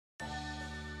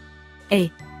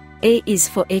A. A is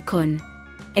for acorn.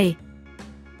 A.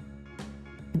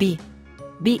 B.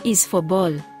 B is for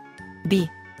ball. B.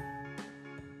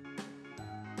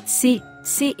 C.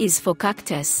 C is for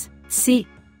cactus. C.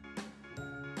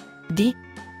 D.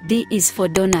 D is for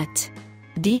donut.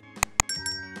 D.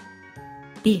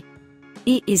 E.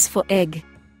 E is for egg.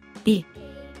 E.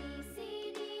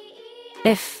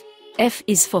 F. F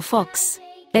is for fox.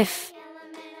 F.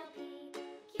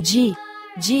 G.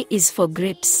 G is for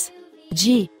grapes.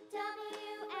 G.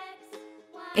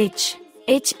 H.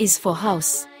 H is for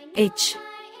house. H.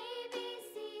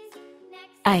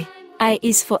 I. I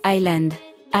is for island.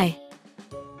 I.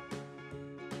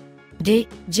 J.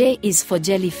 J is for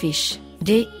jellyfish.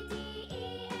 J.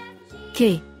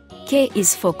 K. K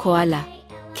is for koala.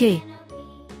 K.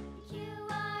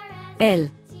 L.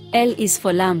 L is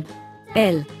for lamb.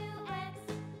 L.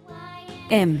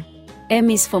 M. M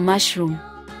is for mushroom.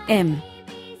 M.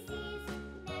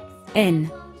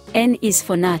 N. N is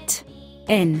for nut.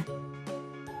 N.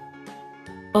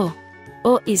 O.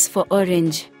 O is for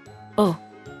orange. O.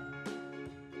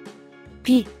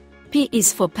 P. P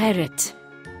is for parrot.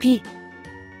 P.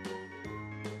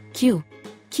 Q.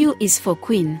 Q is for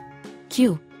queen.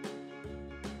 Q.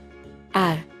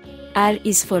 R. R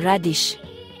is for radish.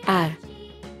 R.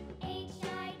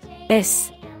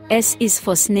 S. S is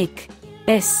for snake.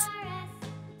 S.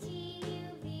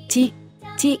 T.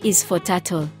 T is for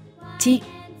turtle. T.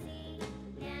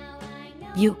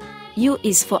 U. U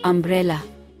is for umbrella.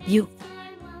 U.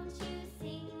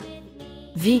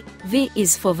 V. V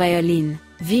is for violin.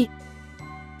 V.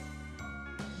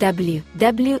 W.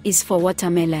 W is for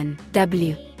watermelon.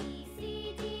 W.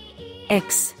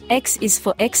 X. X is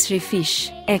for X-ray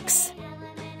fish. X.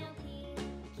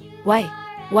 Y.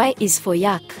 Y is for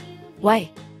yak. Y.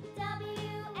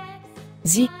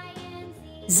 Z.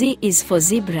 Z is for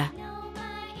zebra.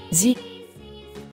 Z.